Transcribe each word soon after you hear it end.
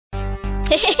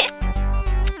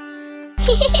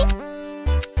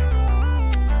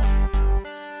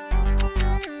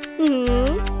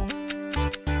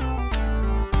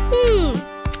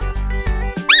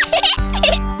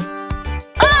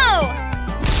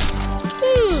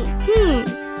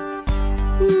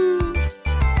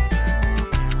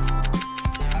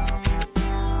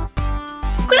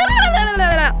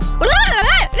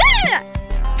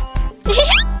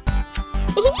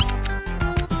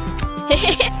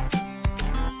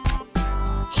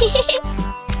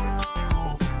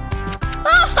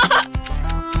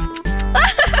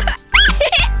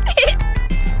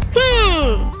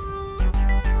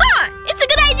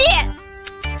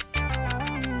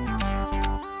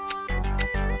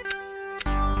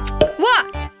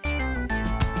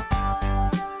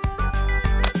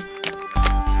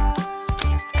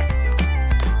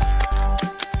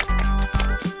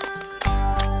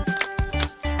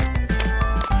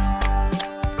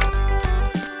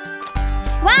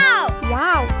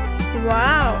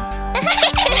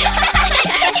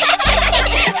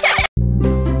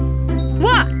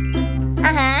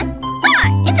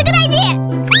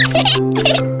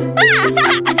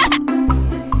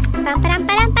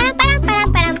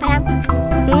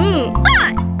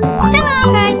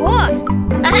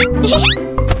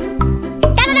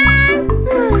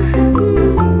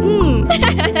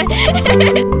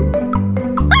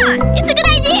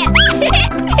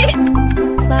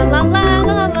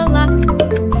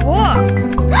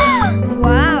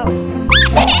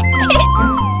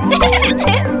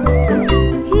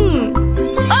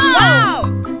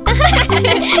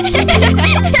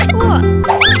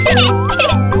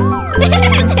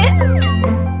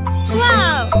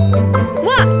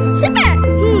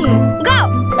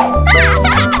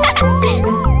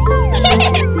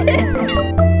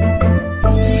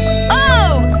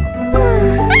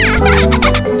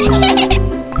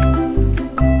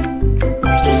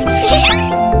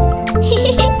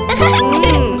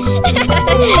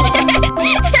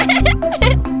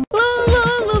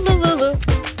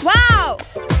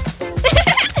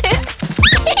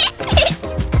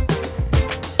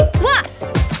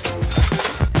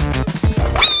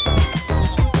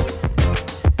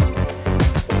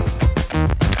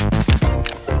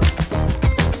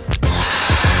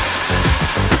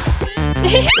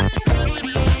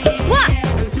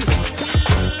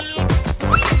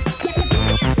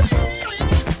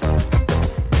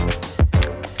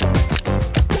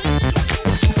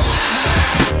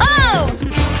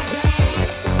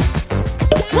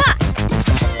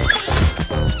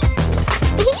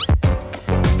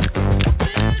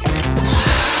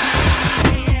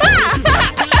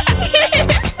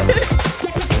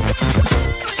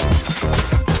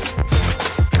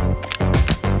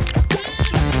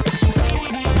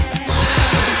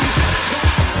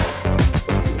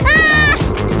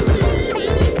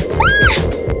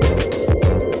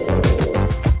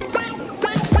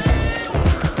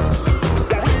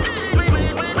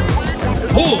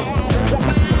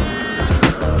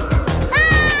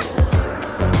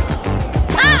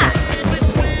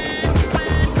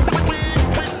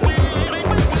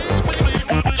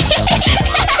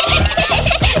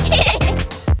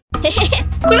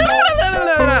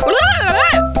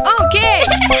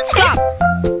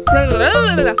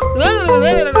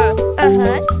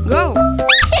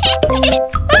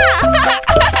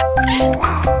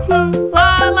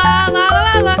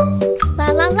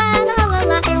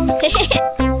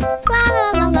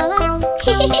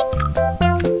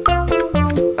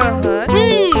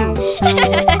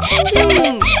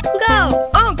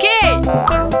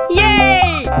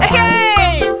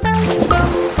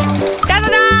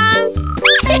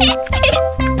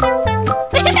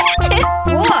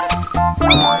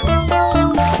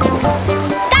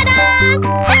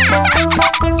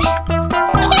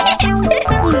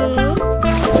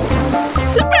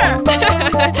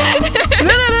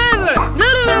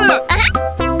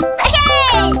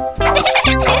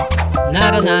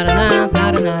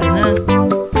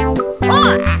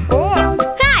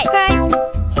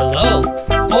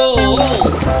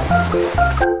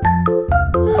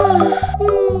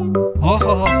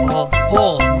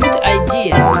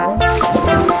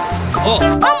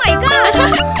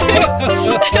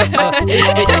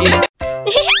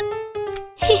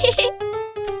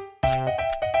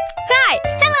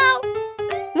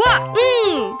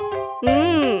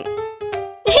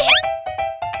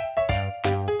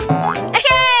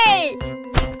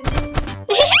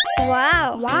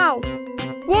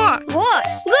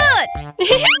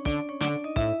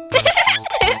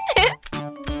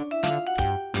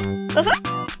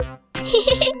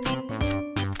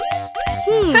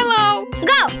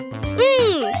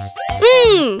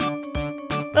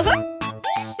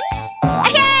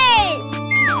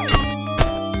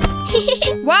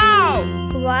Wow!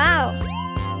 Wow!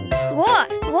 What?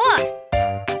 What?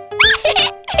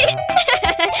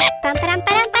 Pam param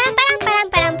param param param param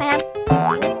param param.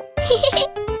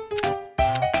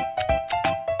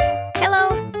 Hello.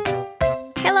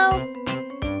 Hello.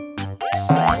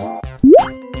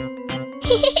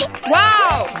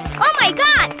 Wow! Oh my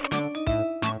God!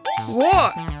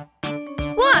 What?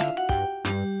 What?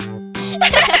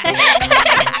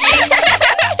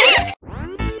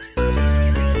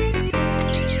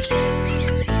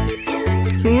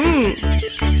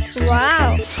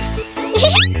 Wow!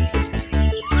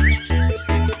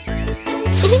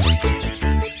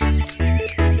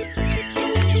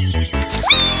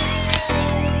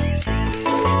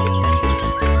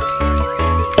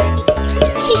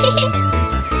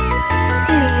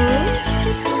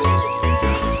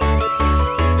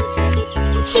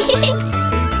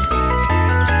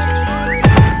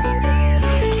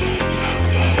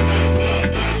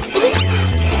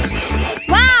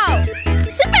 Wow!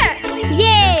 Super!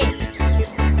 Yay!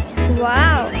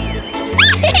 Wow!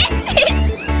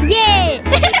 Yay!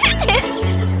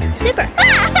 Super!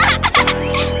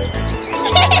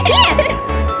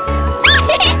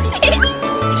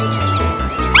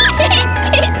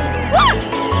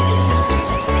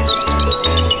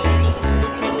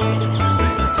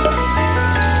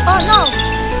 Oh no!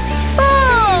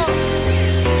 Oh!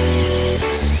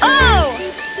 Oh!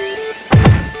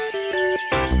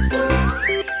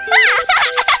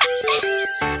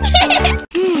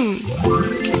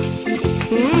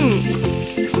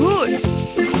 Good.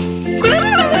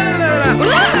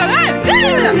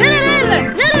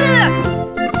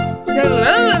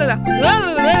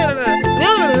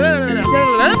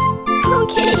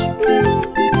 Okay.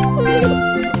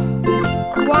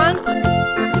 1,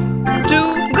 2,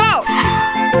 go!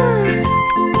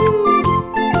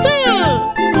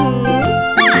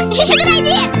 Good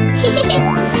idea!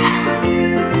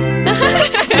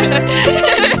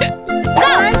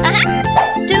 Go!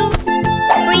 2,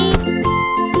 3.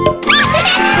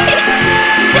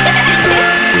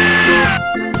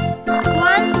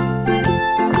 One,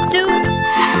 two.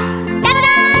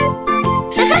 Da-da-da!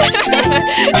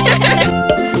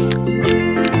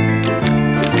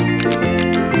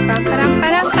 Param,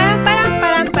 param, param, param,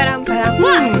 param, param, param,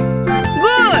 param.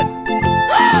 Good!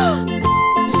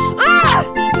 Ah!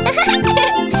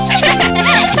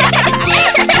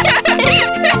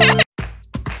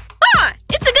 Ah!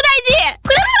 It's a good idea!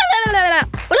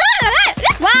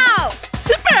 Wow!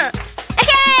 Super!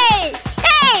 Hey!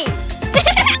 Hey!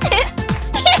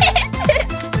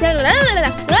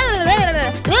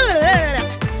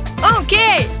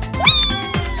 Okay!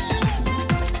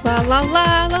 La la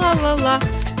la la la la.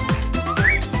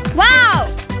 Wow!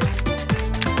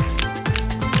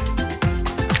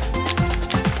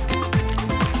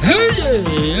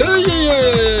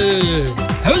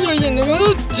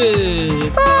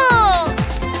 Oh!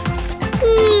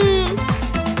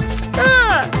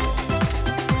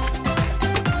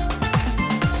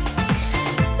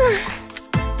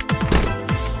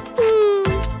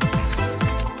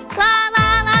 La la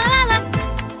la la la.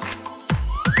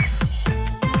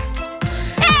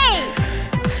 Hey!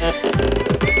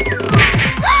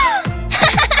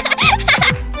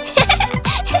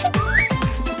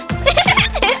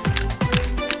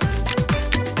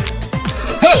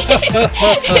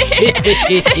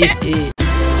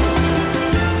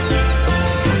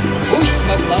 Push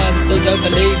my blood to the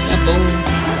believe a boom.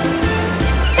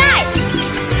 Die!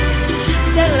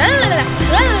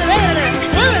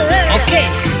 Okay.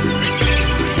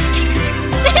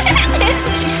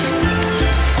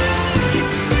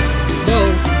 Go.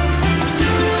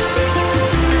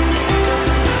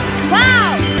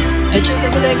 Wow! I should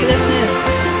have been like that.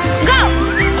 Go!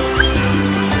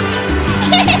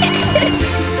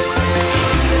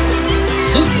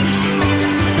 Super.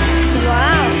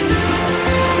 Wow!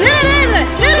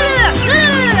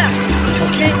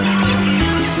 Okay.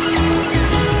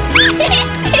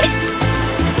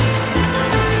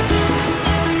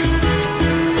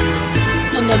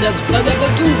 Another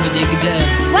badabadoo dig there.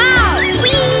 Wow!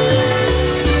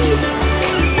 Whee!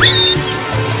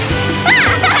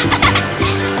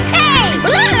 Hey!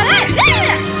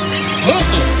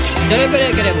 Jare bere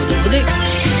kare bodo dig.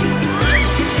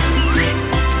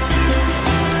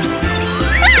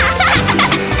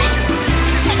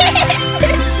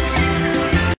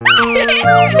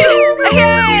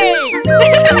 Hey!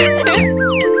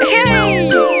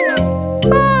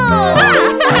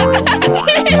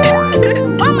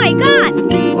 Oh my God!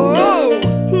 Oh!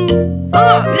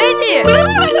 Oh, ready!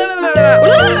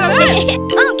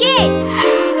 Okay.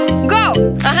 Go!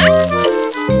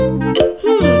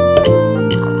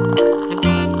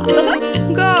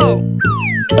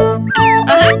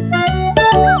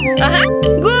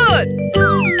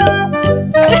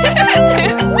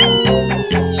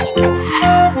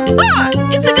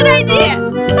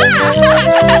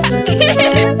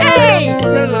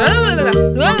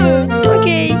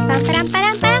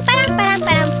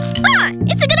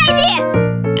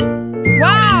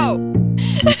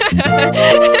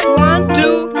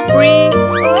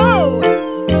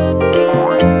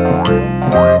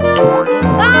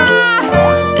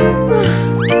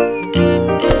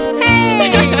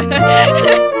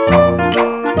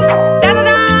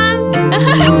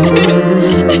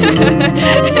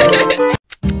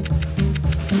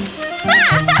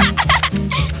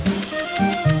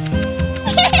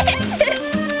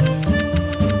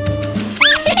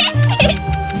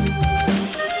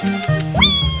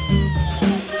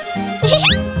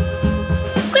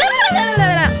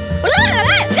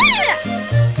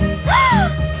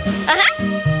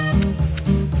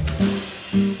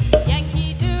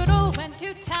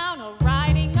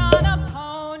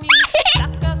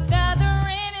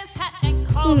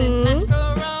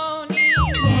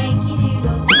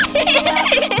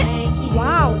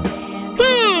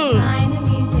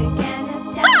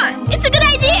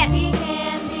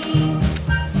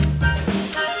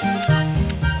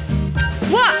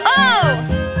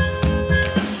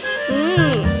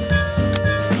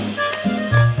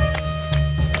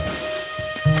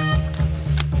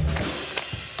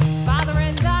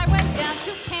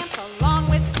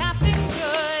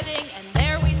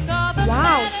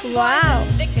 Wow.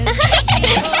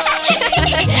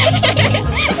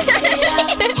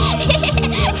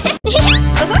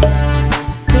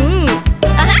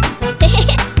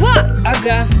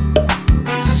 Ага.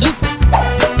 Супер.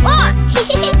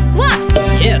 What?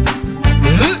 Yes.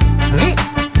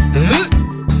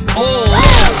 О.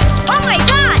 Oh my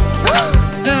god!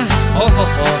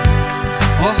 О-хо-хо.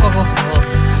 О-хо-хо-хо.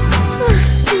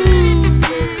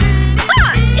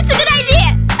 It's a good idea!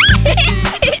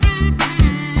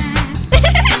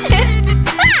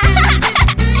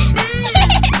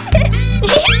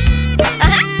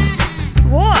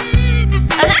 Whoa.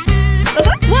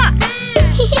 What?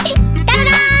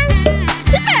 Ta-da!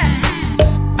 Super!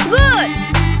 Good.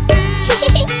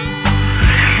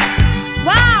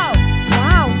 Wow.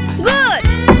 Wow. Good.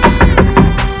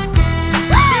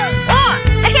 Oh,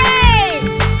 hey.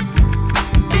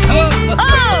 Oh. О.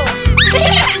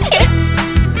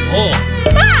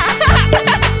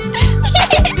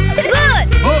 Good.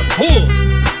 О.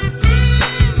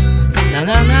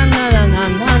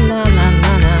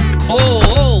 На-на-на-на-на-на-на-на-на-на. О.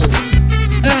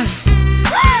 Ах.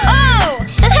 Oh.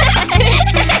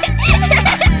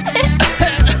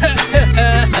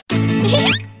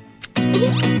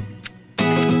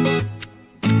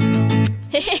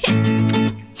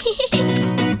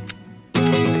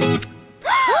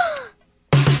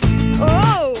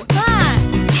 Oh.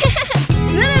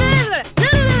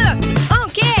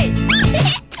 Okay.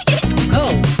 Go.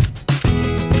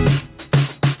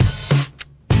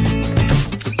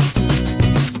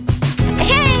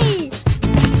 Hey.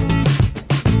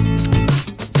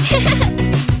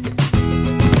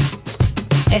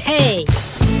 Hey.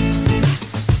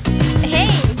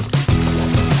 Hey.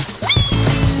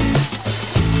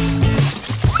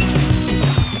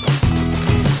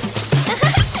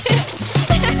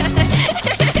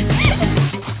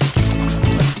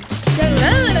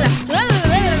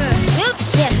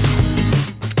 Yes.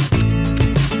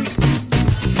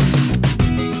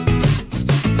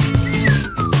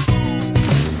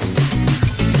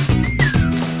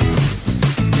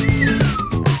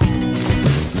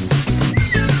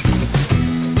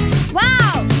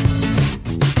 Wow.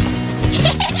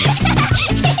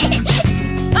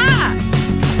 Ah.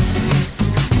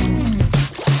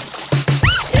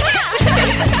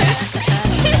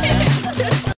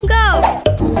 Go.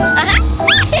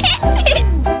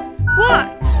 What?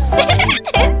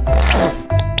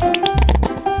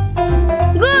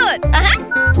 Good.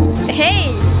 Hey.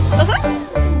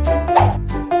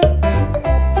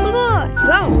 Good.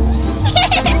 Go.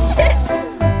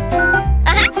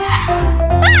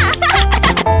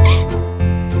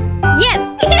 Yes.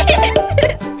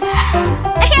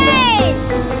 Hey.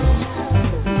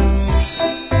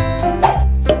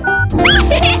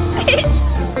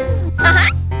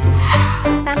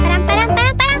 Param, param, param,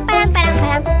 param, param, param,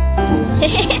 param.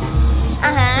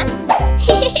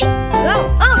 Go.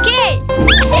 Okay.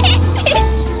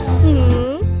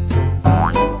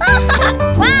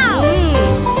 Wow.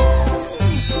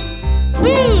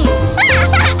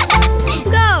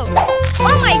 Go.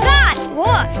 Oh my God.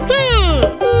 What?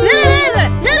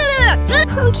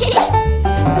 Okay.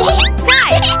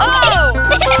 Hi. Oh.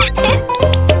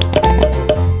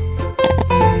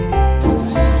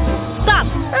 Stop.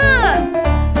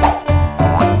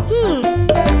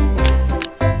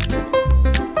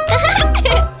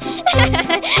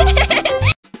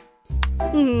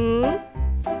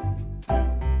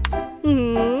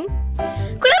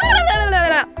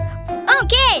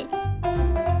 Okay.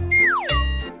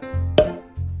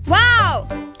 Wow.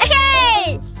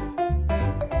 Hey.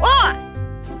 Oh.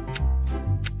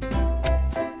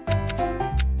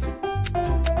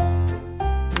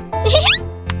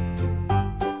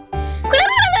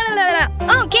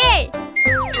 Okay.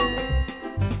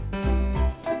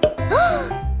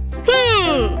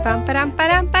 Pam, param,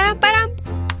 param, param, param.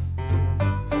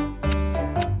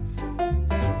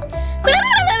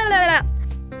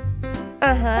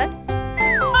 Ajá.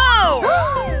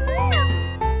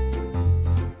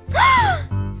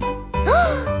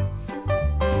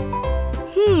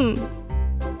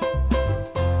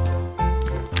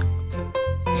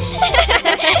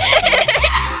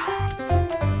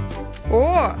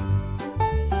 Oh!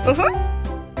 Oh!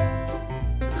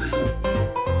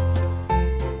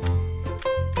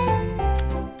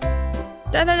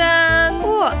 Da-da-dan!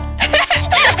 Oh!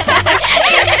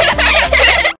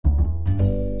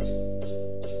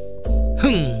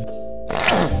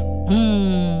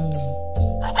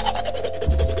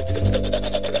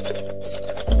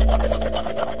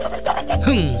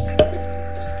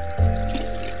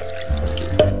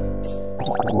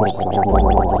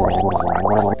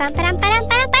 Pam, param, param,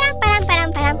 param, param, param, param,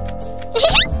 param.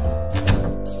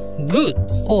 Good.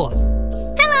 Oh.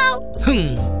 Hello.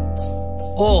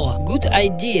 Oh, good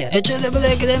idea.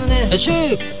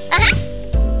 Ashok.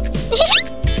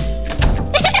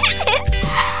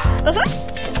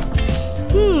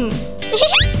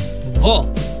 Wo.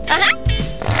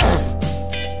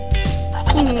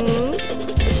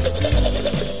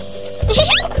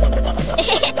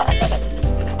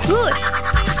 Good.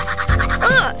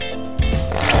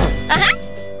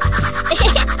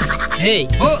 Hey.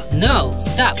 Oh, no.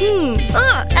 Stop.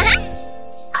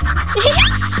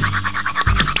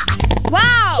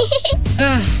 Wow!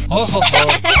 Oh, ho, ho.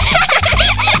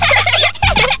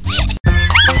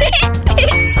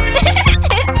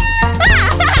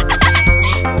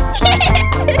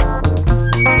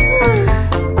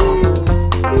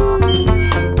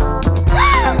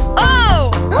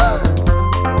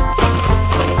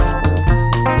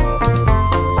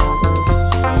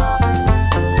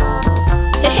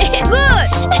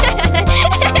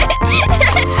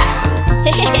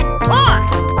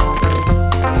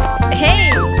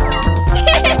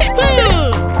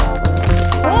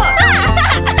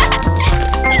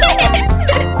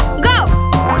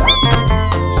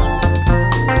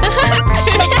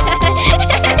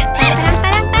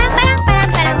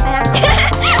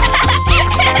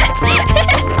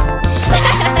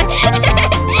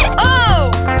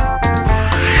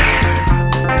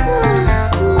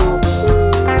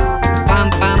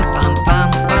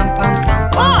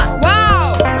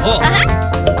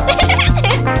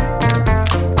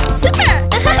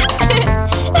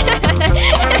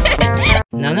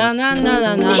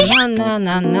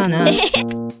 Na.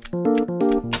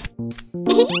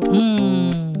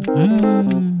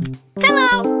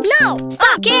 Hello. No.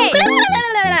 Stop. Okay.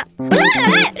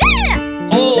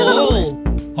 Oh,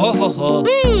 ho, ho, ho.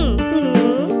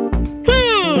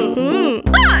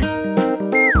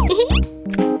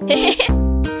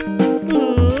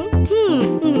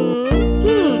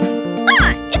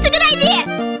 It's a good idea.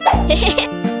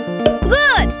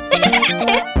 Good.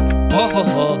 Ho, ho,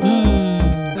 ho.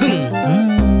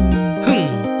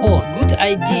 Oh, good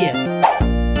idea.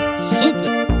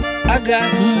 Super. Ага.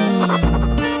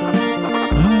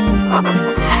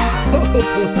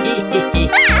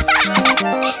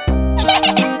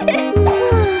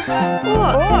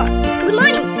 Good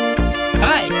morning.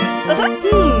 Hi.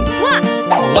 What?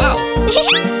 Wow.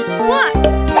 What?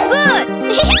 Good.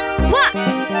 What?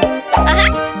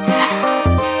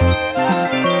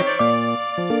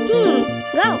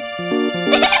 Go.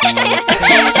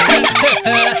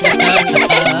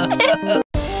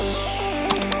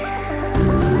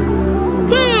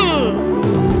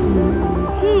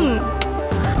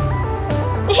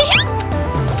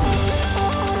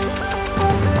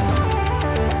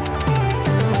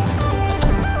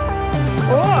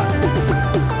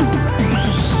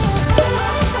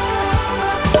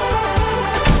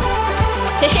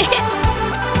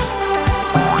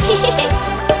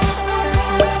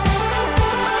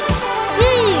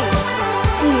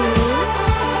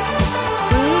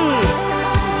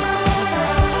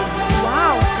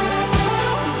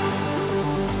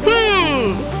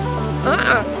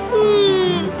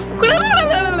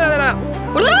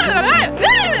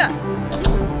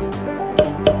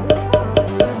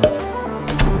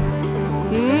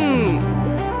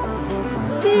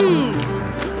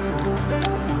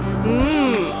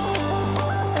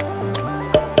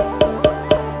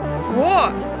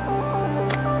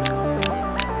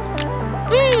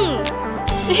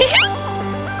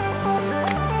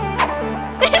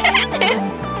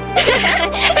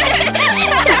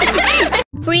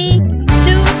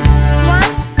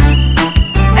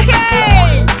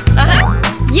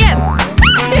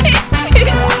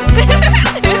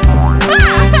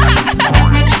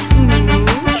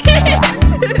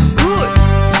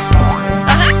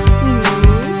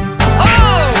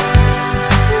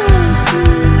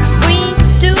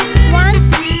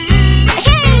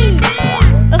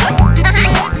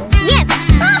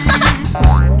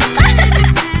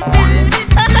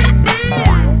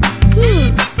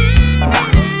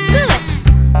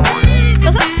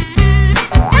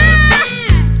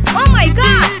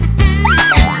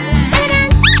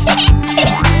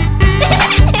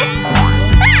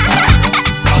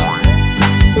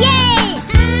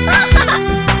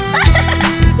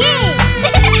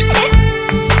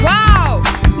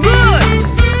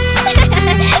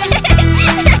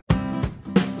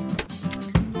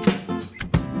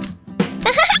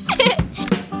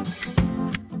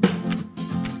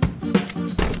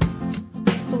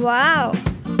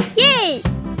 Yay!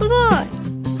 Good.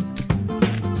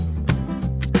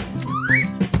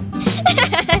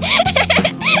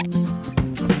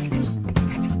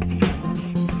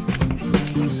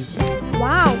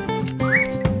 Wow.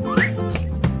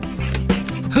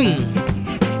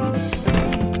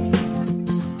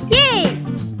 Yay!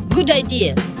 Good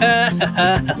idea.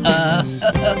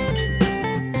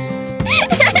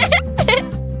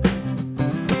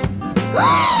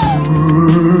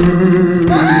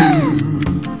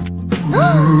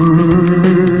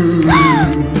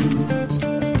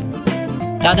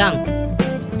 Tadam.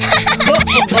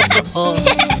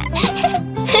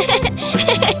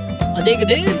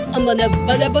 Adigden, amana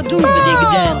badabadu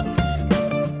adigden.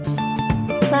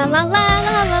 La la la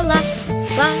la la la.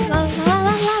 La la la la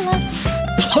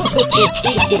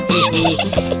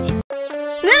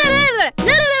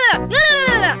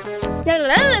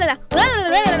la la.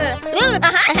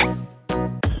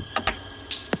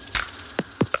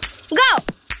 Go! Go!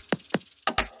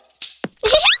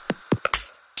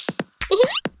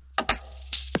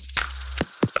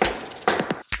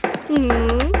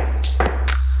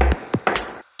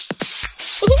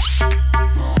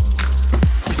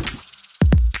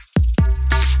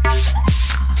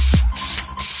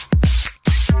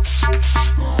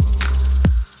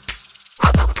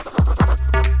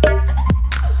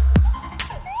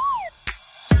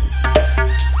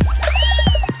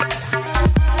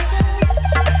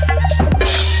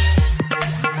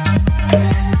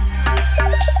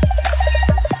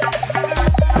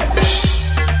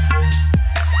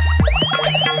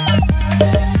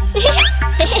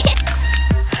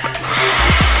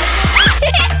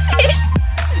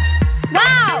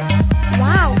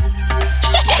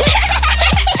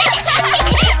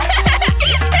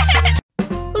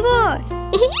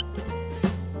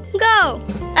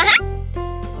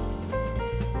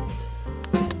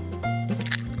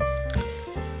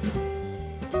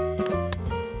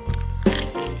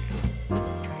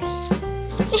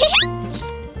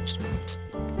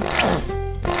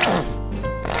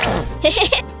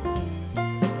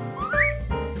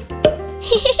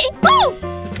 Woo!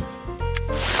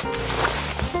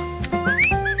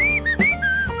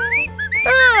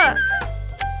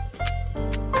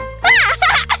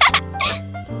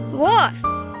 What?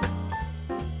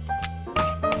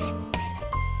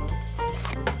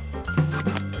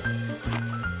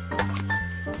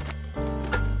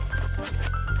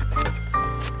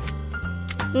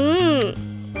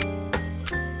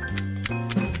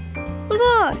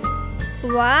 Good.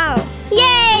 Wow.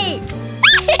 Yay!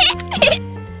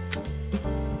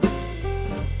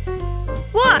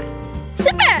 What?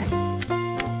 Super!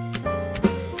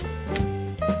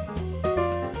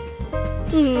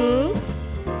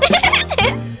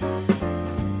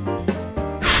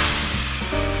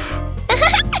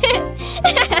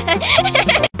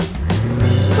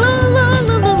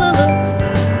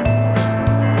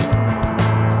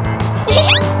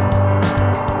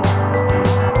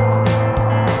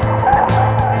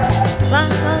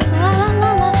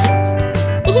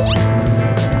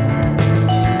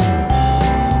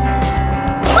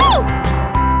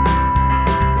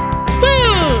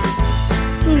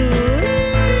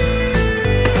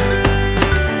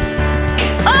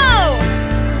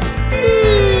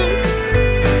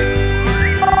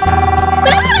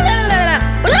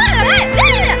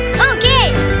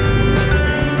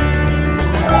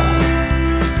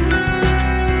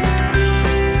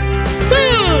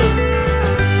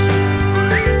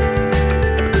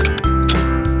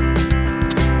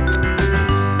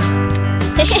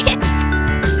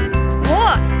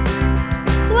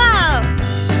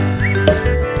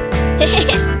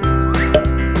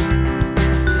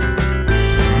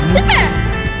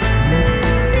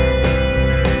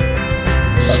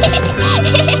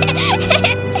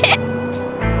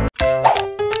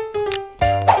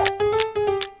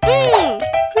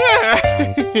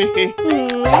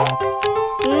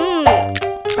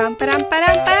 Pam param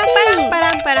param param param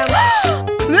param param.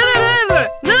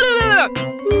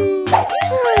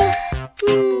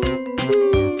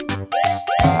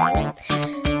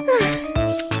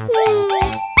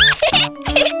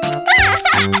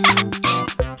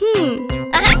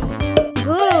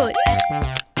 Good.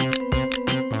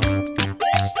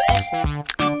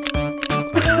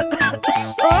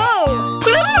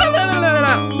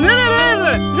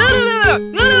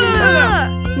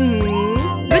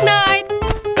 Good night.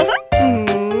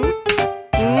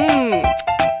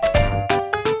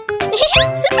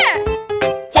 Super.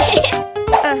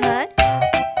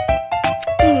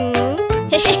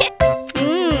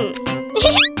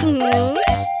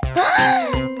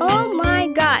 Oh my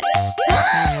God.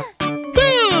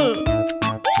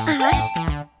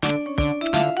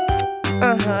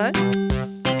 Uh-huh.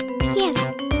 Yes.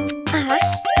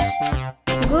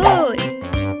 Good.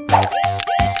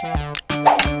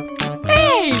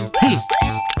 Hey!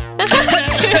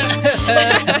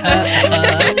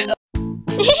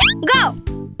 Go.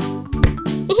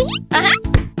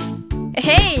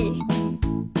 Hey!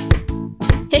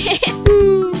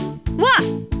 What?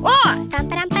 What? Param,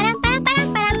 param, param, param, param,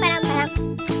 param, param, param.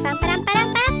 Param, param, param,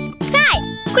 param. Hi.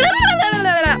 Good.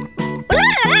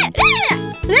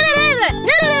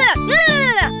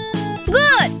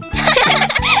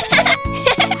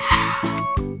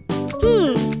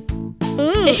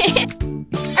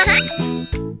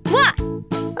 What?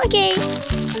 Okay.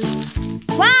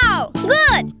 Wow.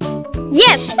 Good.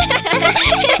 Yes.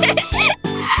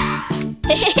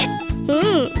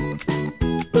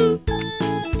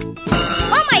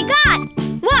 Oh my God.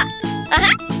 What?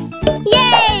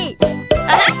 Yay.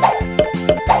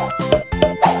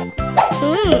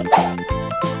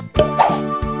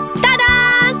 Ta-da!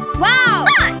 Wow.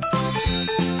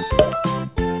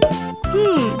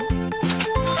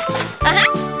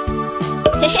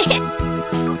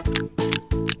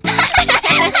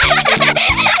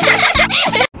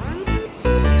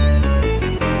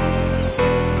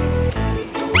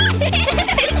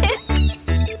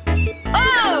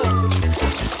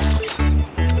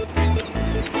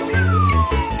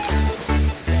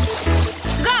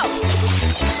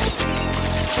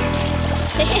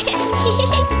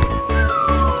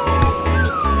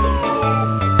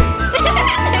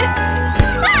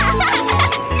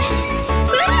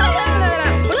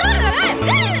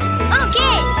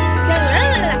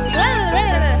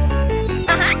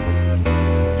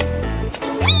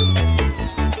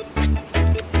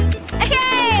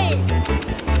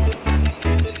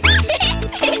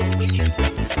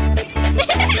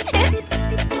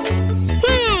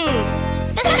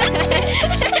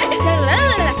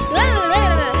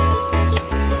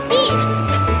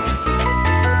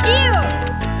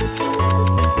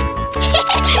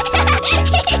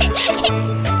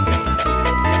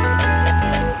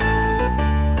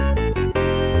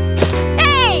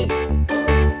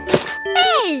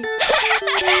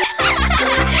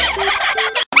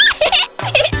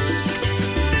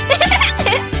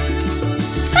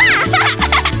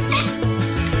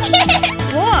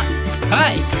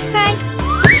 Hi. Hi.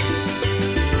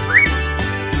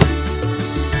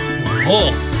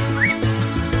 Oh.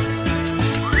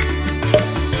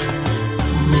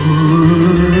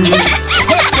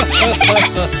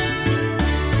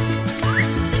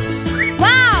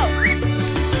 Wow.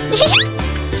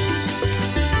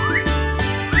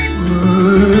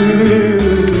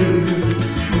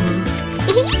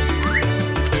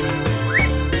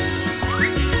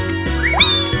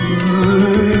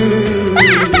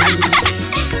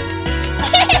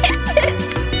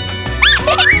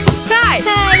 Hi.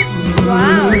 Hi.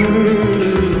 Wow.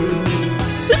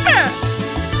 Super.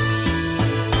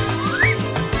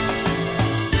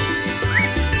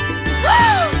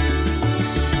 Oh.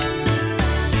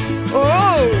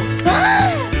 Oh.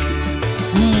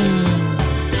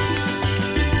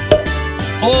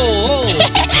 Oh.